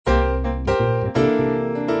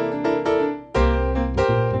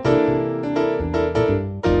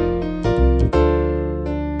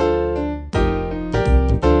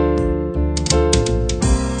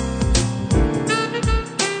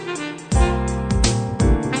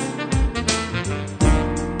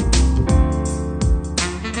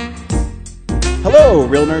Hello,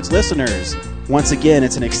 Real Nerds listeners. Once again,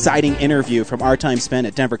 it's an exciting interview from our time spent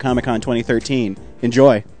at Denver Comic Con 2013.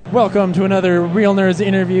 Enjoy. Welcome to another Real Nerds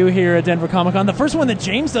interview here at Denver Comic Con. The first one that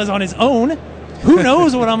James does on his own. Who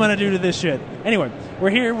knows what I'm going to do to this shit? Anyway,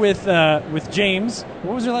 we're here with James.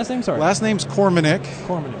 What was your last name? Sorry. Last name's Kormanik.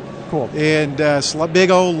 Kormanik. Cool. And big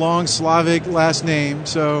old long Slavic last name.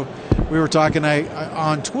 So we were talking.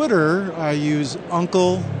 On Twitter, I use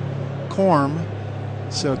Uncle Korm.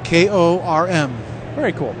 So Korm.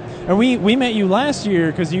 Very cool. And we met you last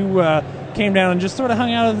year because you came down and just sort of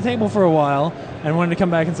hung out at the table for a while and wanted to come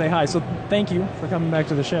back and say hi. So thank you for coming back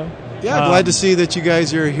to the show. Yeah, glad to see that you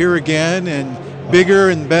guys are here again and bigger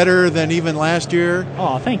and better than even last year.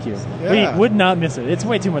 Oh, thank you. Yeah. We would not miss it. It's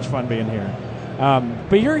way too much fun being here.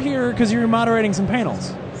 But you're here because you're moderating some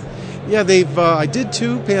panels. Yeah, I did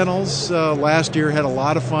 2 panels last year, had a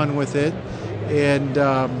lot of fun with it,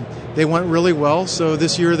 and they went really well. So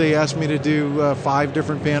this year they asked me to do 5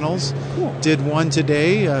 different panels. Cool. Did one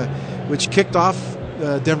today, which kicked off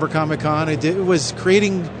Denver Comic Con. It was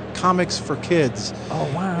creating comics for kids. Oh,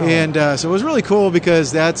 wow. And so it was really cool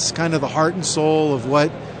because that's kind of the heart and soul of what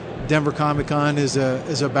Denver Comic Con is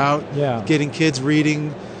about. Yeah. Getting kids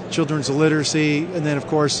reading, children's literacy, and then, of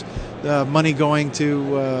course, money going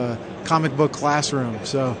to comic book classroom.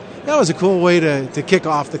 So that was a cool way to kick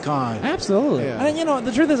off the con. Absolutely. Yeah. And,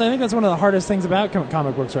 the truth is, I think that's one of the hardest things about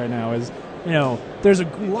comic books right now is, there's a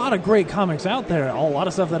lot of great comics out there, a lot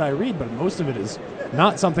of stuff that I read, but most of it is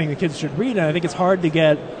not something the kids should read. And I think it's hard to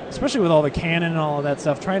get, especially with all the canon and all of that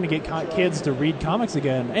stuff, trying to get kids to read comics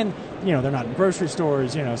again. And, they're not in grocery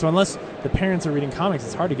stores, so unless the parents are reading comics,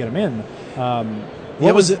 it's hard to get them in.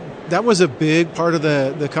 That was a big part of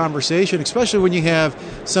the conversation, especially when you have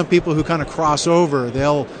some people who kind of cross over.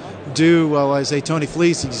 They'll do, well, I say Tony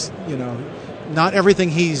Fleece, he's, not everything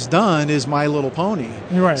he's done is My Little Pony.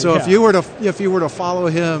 Right. So yeah. if you were to follow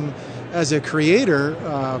him as a creator,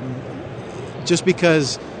 just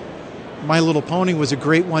because My Little Pony was a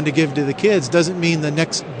great one to give to the kids doesn't mean the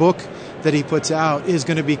next book that he puts out is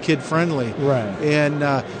going to be kid friendly. Right.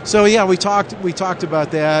 And so yeah, we talked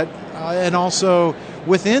about that, and also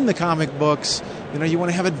within the comic books, you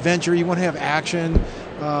want to have adventure, you want to have action.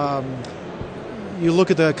 You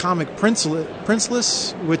look at the comic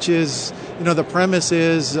Princeless, which is, the premise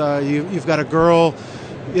is you've got a girl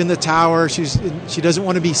in the tower. She doesn't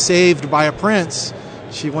want to be saved by a prince.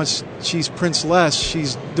 She's princeless.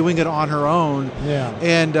 She's doing it on her own. Yeah.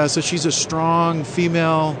 And so she's a strong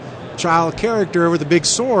female child character with a big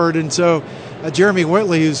sword. And so Jeremy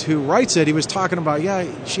Whitley, who writes it, he was talking about,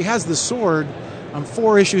 she has the sword. I'm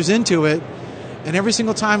 4 issues into it, and every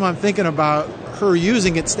single time I'm thinking about her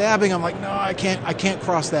using it, stabbing, I'm like, no, I can't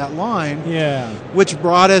cross that line. Yeah. Which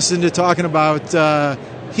brought us into talking about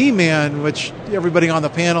He-Man, which everybody on the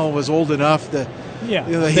panel was old enough to, the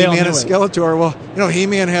He-Man and Skeletor. Well,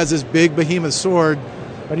 He-Man has this big behemoth sword,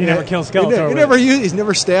 but he never kills Skeletor. He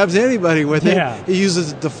never stabs anybody with it. Yeah. He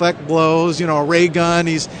uses deflect blows. A ray gun.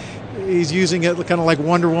 He's using it kind of like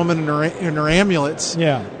Wonder Woman in her amulets.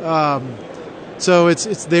 Yeah. So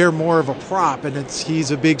it's there more of a prop, and he's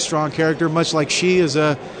a big, strong character, much like she is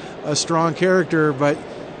a strong character. But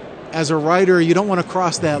as a writer, you don't want to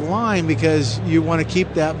cross that line because you want to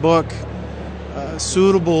keep that book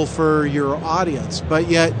suitable for your audience. But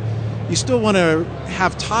yet, you still want to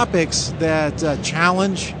have topics that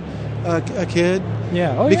challenge a kid.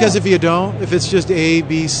 Yeah. Oh, because if you don't, if it's just A,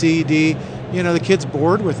 B, C, D, the kid's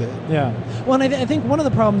bored with it. Yeah. Well, and I think one of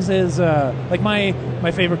the problems is, like my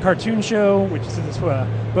favorite cartoon show, which is this,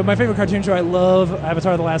 but my favorite cartoon show, I love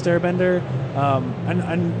Avatar: The Last Airbender,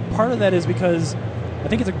 and part of that is because I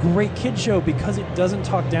think it's a great kid show because it doesn't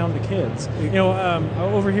talk down to kids.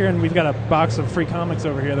 Over here, and we've got a box of free comics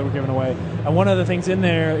over here that we're giving away, and one of the things in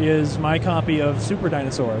there is my copy of Super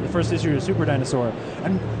Dinosaur, the first issue of Super Dinosaur,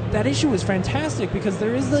 and that issue is fantastic because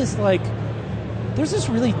there is this there's this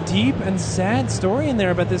really deep and sad story in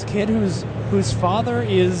there about this kid whose father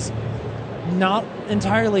is not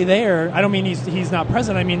entirely there. I don't mean he's not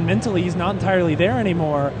present. I mean mentally he's not entirely there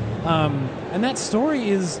anymore. And that story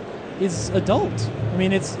is adult. I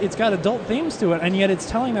mean it's got adult themes to it, and yet it's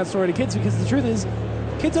telling that story to kids because the truth is,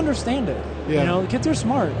 kids understand it. Yeah. Kids are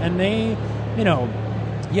smart, and they,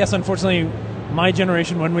 yes, unfortunately, my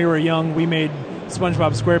generation when we were young, we made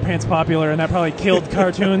SpongeBob SquarePants popular, and that probably killed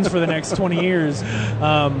cartoons for the next 20 years.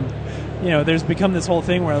 There's become this whole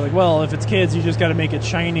thing where, if it's kids, you just got to make it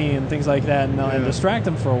shiny and things like that, and distract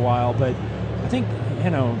them for a while. But I think,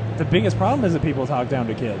 the biggest problem is that people talk down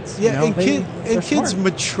to kids. Yeah, and kids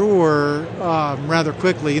mature rather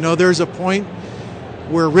quickly. There's a point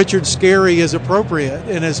where Richard Scarry is appropriate,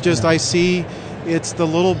 and it's just I see it's the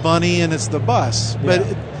little bunny and it's the bus. But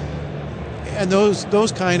and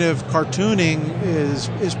those kind of cartooning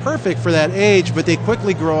is perfect for that age, but they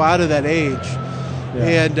quickly grow out of that age.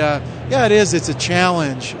 And it is. It's a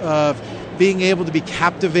challenge of being able to be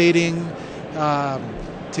captivating,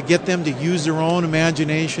 to get them to use their own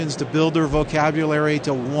imaginations, to build their vocabulary,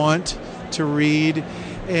 to want to read.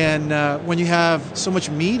 And when you have so much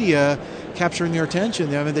media capturing their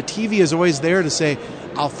attention, I mean, the TV is always there to say,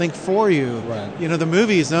 I'll think for you. Right. The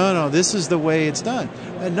movies, no, this is the way it's done.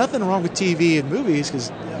 And nothing wrong with TV and movies, because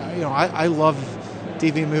I love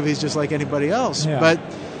TV and movies just like anybody else. Yeah. But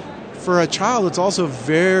for a child, it's also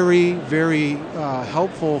very, very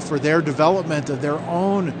helpful for their development of their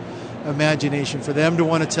own imagination, for them to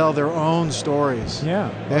want to tell their own stories. Yeah.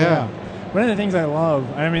 Yeah. One of the things I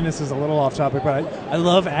love, I mean, this is a little off topic, but I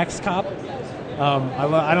love Axe Cop.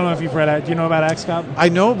 I don't know if you've read it. Do you know about Axe Cop? I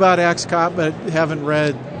know about Axe Cop, but haven't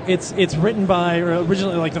read. It's written by,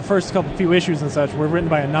 originally, like the first few issues and such were written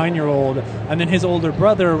by a 9-year-old, and then his older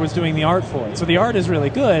brother was doing the art for it. So the art is really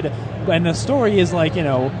good, and the story is like,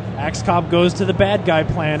 Axe Cop goes to the bad guy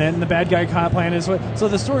planet, and the bad guy planet is what. So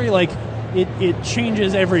the story, like, it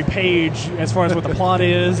changes every page as far as what the plot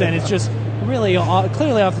is, and it's just really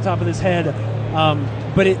clearly off the top of his head.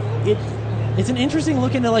 But it's an interesting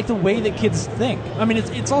look into like the way that kids think. I mean,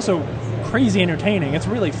 it's also crazy entertaining. It's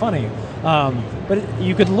really funny. But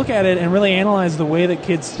you could look at it and really analyze the way that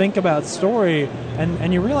kids think about story,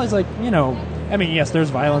 and you realize, like, I mean, yes, there's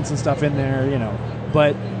violence and stuff in there,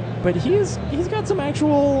 but he's got some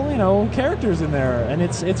actual, characters in there, and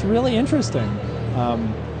it's really interesting.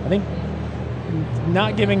 I think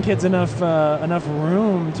not giving kids enough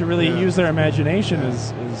room to really use their imagination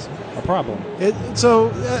is a problem. So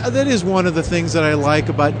that is one of the things that I like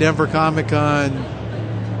about Denver Comic Con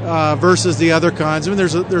versus the other cons. I mean,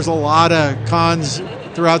 there's a lot of cons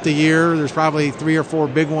throughout the year. There's probably 3 or 4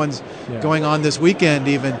 big ones going on this weekend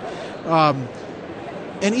even.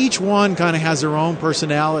 And each one kind of has their own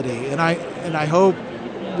personality. And I hope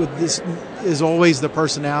with this is always the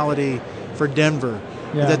personality for Denver.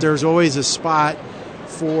 That there's always a spot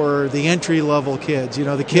for the entry-level kids.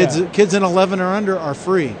 The kids in 11 or under are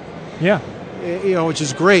free. Yeah. Which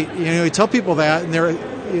is great. You tell people that, and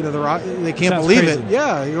they can't believe crazy. it.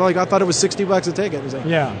 Yeah, you're like, I thought it was $60 a ticket. It's like,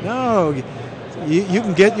 yeah. No, you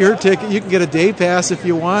can get your ticket. You can get a day pass if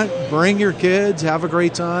you want. Bring your kids, have a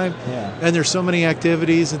great time. Yeah. And there's so many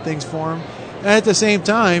activities and things for them. And at the same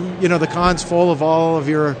time, the con's full of all of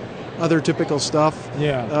your other typical stuff.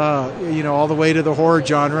 Yeah. All the way to the horror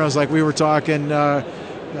genre. It's like we were talking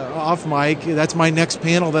off mic. That's my next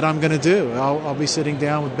panel that I'm going to do. I'll be sitting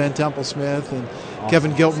down with Ben Temple-Smith and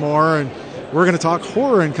Kevin Giltmore, and we're going to talk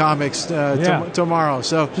horror in comics tomorrow.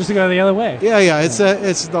 So just to go the other way. Yeah.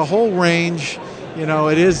 It's the whole range.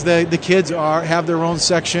 It is the kids have their own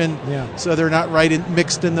section, so they're not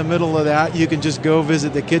mixed in the middle of that. You can just go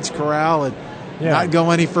visit the kids' corral and not go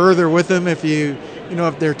any further with them if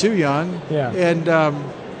if they're too young. Yeah. And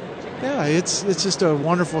it's just a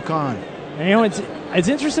wonderful con. And, it's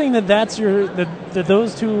interesting that that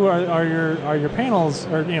those two are your panels,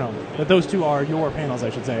 or that those two are your panels, I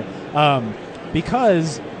should say,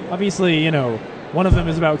 because obviously one of them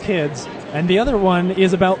is about kids and the other one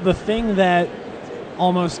is about the thing that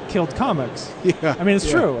almost killed comics. Yeah, I mean, it's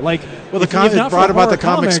true. Like, the it brought about the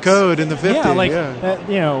comics code in the 50s. Yeah, like that,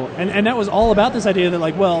 and that was all about this idea that,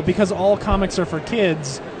 like, well, because all comics are for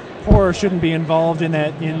kids, horror shouldn't be involved in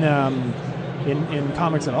that in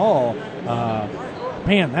comics at all. I'm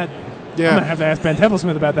gonna have to ask Ben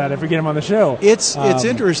Temple-Smith about that if we get him on the show. It's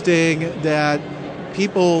interesting that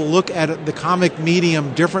people look at the comic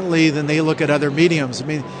medium differently than they look at other mediums. I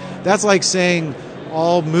mean, that's like saying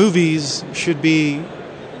all movies should be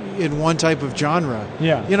in one type of genre.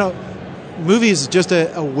 Yeah. Movies is just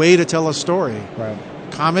a way to tell a story. Right.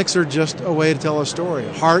 Comics are just a way to tell a story.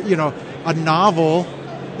 A novel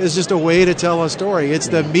is just a way to tell a story. It's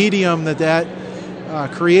the medium that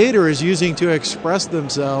creator is using to express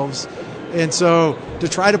themselves. And so to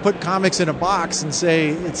try to put comics in a box and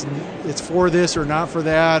say it's for this or not for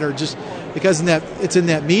that, or just because it's in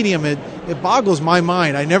that medium, it boggles my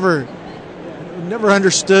mind. I never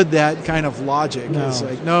understood that kind of logic. No. It's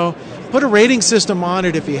like, no, put a rating system on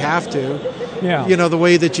it if you have to. Yeah. The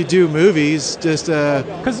way that you do movies, just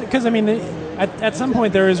because I mean, at some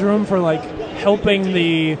point there is room for, like, helping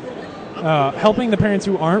the parents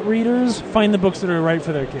who aren't readers find the books that are right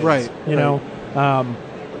for their kids. Right.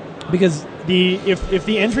 Because if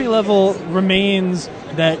the entry level remains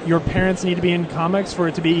that your parents need to be in comics for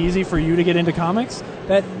it to be easy for you to get into comics,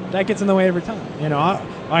 that gets in the way every time.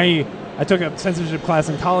 I took a censorship class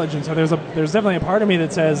in college, and so there's definitely a part of me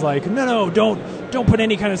that says like, no, don't put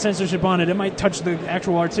any kind of censorship on it. It might touch the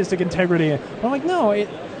actual artistic integrity. But I'm like,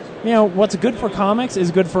 no, what's good for comics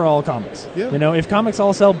is good for all comics. Yeah. If comics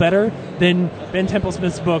all sell better, then Ben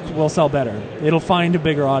Templesmith's book will sell better. It'll find a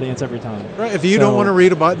bigger audience every time. Right. If you don't want to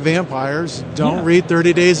read about vampires, don't read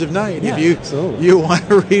 30 Days of Night. Yeah, if you want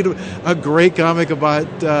to read a great comic about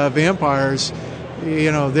vampires,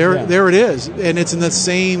 there it is, and it's in the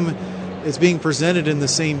same. It's being presented in the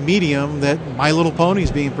same medium that My Little Pony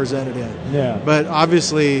is being presented in. Yeah. But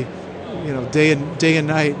obviously, day and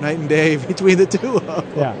night and day between the two of them.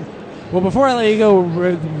 Yeah. Well, before I let you go,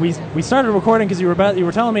 we started recording because you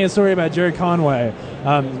were telling me a story about Jerry Conway.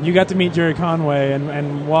 You got to meet Jerry Conway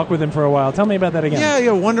and walk with him for a while. Tell me about that again.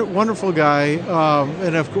 Yeah, wonderful guy,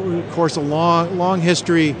 and of course a long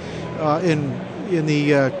history in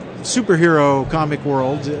the superhero comic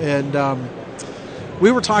world, and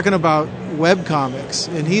we were talking about web comics,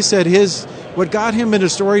 and he said what got him into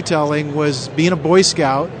storytelling was being a Boy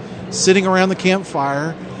Scout, sitting around the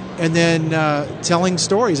campfire, and then telling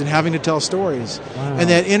stories and having to tell stories. Wow. And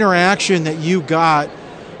that interaction that you got,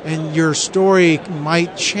 and your story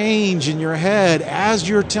might change in your head as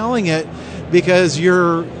you're telling it because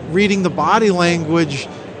you're reading the body language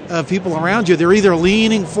of people around you. They're either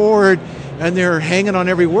leaning forward and they're hanging on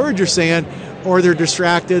every word you're saying, or they're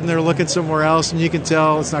distracted and they're looking somewhere else, and you can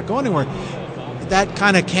tell it's not going anywhere. That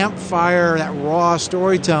kind of campfire, that raw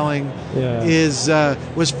storytelling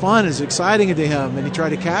was fun, is exciting to him, and he tried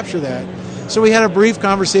to capture that. So we had a brief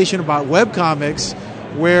conversation about webcomics,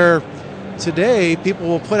 where today people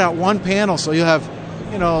will put out one panel, so you'll have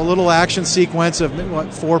a little action sequence of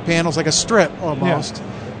 4 panels, like a strip almost,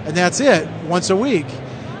 and that's it, once a week.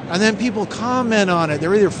 And then people comment on it.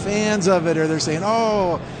 They're either fans of it or they're saying,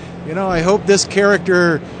 I hope this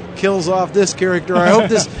character kills off this character.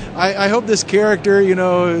 I hope this character,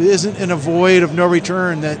 isn't in a void of no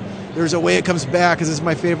return, that there's a way it comes back because it's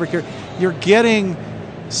my favorite character. You're getting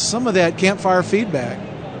some of that campfire feedback.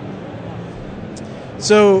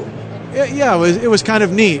 So, it was kind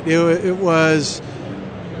of neat. It was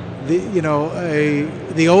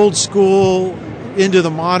the old school into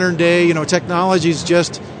the modern day. Technology is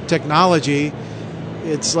just technology.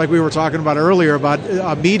 It's like we were talking about earlier about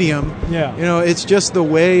a medium. Yeah. It's just the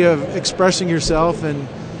way of expressing yourself and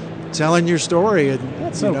telling your story, and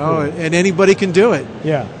that's so cool. And anybody can do it.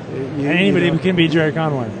 Yeah. And anybody can be Jerry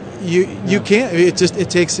Conway. You can't. It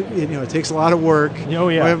takes a lot of work. Oh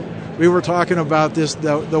yeah. We were talking about this,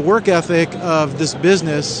 the work ethic of this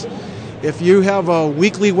business. If you have a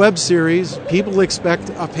weekly web series, people expect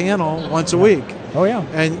a panel once a week. Oh yeah.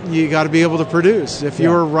 And you got to be able to produce. If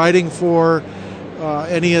you're writing for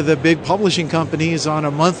any of the big publishing companies on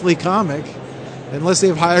a monthly comic, unless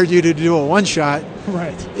they've hired you to do a one-shot,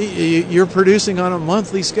 right? You're producing on a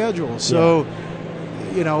monthly schedule. So,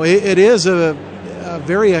 it is a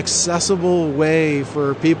very accessible way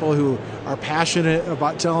for people who are passionate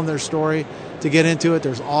about telling their story to get into it.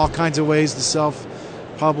 There's all kinds of ways to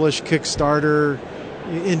self-publish, Kickstarter,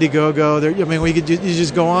 Indiegogo. You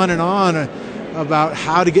just go on and on about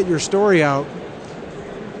how to get your story out.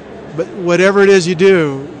 But whatever it is you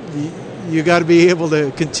do, you got to be able to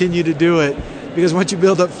continue to do it, because once you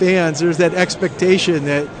build up fans, there's that expectation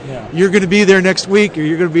that you're going to be there next week or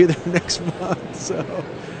you're going to be there next month. So,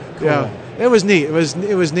 cool. It was neat. It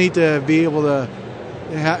was neat to be able to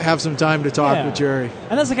have some time to talk with Jerry.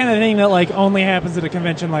 And that's the kind of thing that only happens at a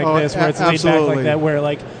convention like this, where it's laid back like that,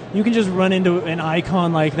 where you can just run into an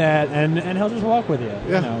icon like that and he'll just walk with you.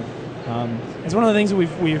 Yeah. It's one of the things that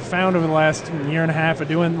we've found over the last year and a half of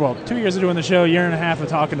 2 years of doing the show, year and a half of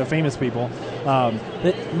talking to famous people,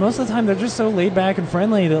 that most of the time they're just so laid back and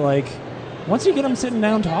friendly that once you get them sitting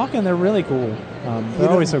down talking, they're really cool. They're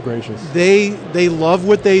always so gracious. They love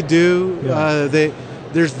what they do. Yeah.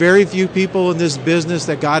 There's very few people in this business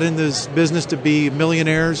that got in this business to be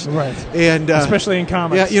millionaires, right? And especially in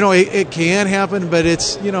comics. Yeah, it can happen, but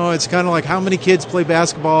it's it's kind of like how many kids play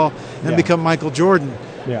basketball and become Michael Jordan.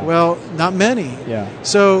 Yeah. Well, not many. Yeah.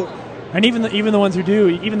 So, and even the ones who do,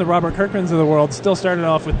 even the Robert Kirkmans of the world, still started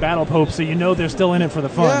off with Battle Pope, so they're still in it for the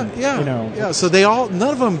fun. Yeah. So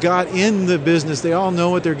none of them got in the business. They all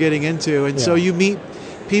know what they're getting into, and so you meet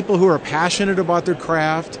people who are passionate about their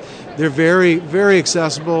craft. They're very, very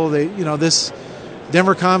accessible. This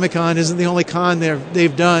Denver Comic Con isn't the only con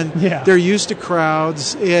they've done. Yeah. They're used to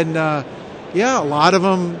crowds, and a lot of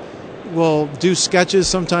them will do sketches.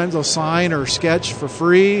 Sometimes they'll sign or sketch for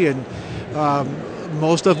free, and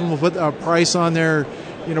most of them will put a price on their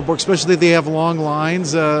book, especially if they have long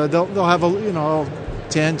lines. They'll have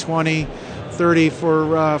 10, 20,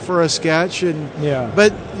 $30 for a sketch,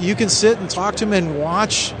 but you can sit and talk to him and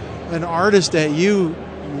watch an artist that you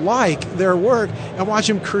like their work and watch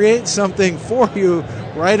him create something for you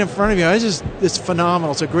right in front of you. It's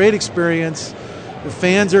phenomenal. It's a great experience. The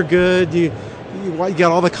fans are good. You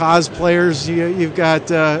got all the cosplayers. You've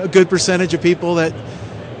got a good percentage of people that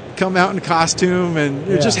come out in costume, and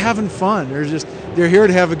they're just having fun. They're here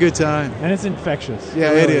to have a good time. And it's infectious.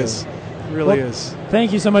 Yeah, it is. It really is.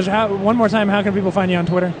 Thank you so much. One more time, how can people find you on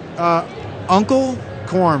Twitter? Uncle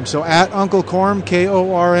Korm. So at Uncle Korm,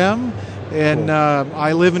 Korm. And cool.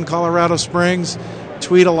 I live in Colorado Springs.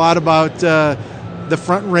 Tweet a lot about the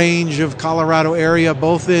Front Range of Colorado area,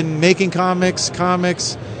 both in making comics,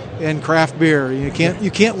 and craft beer. You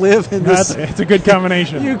can't live in this. It's a good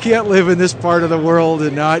combination. You can't live in this part of the world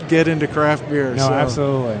and not get into craft beer. No,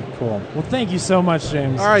 absolutely. Cool. Well, thank you so much,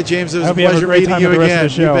 James. All right, James. It was a pleasure meeting you again.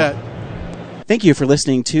 You bet. Thank you for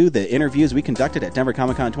listening to the interviews we conducted at Denver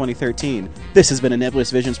Comic Con 2013. This has been a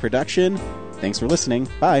Nebulous Visions production. Thanks for listening.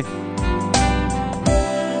 Bye.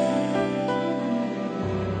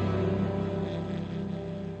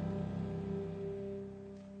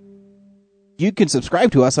 You can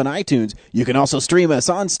subscribe to us on iTunes. You can also stream us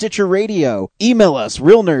on Stitcher Radio. Email us,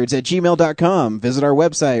 realnerds@gmail.com. Visit our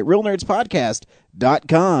website,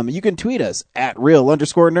 realnerdspodcast.com. You can tweet us at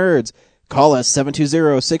 @real_nerds. Call us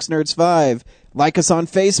 720-6nerds5. Like us on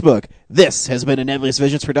Facebook. This has been a Nebulous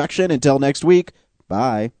Visions production. Until next week,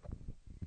 bye.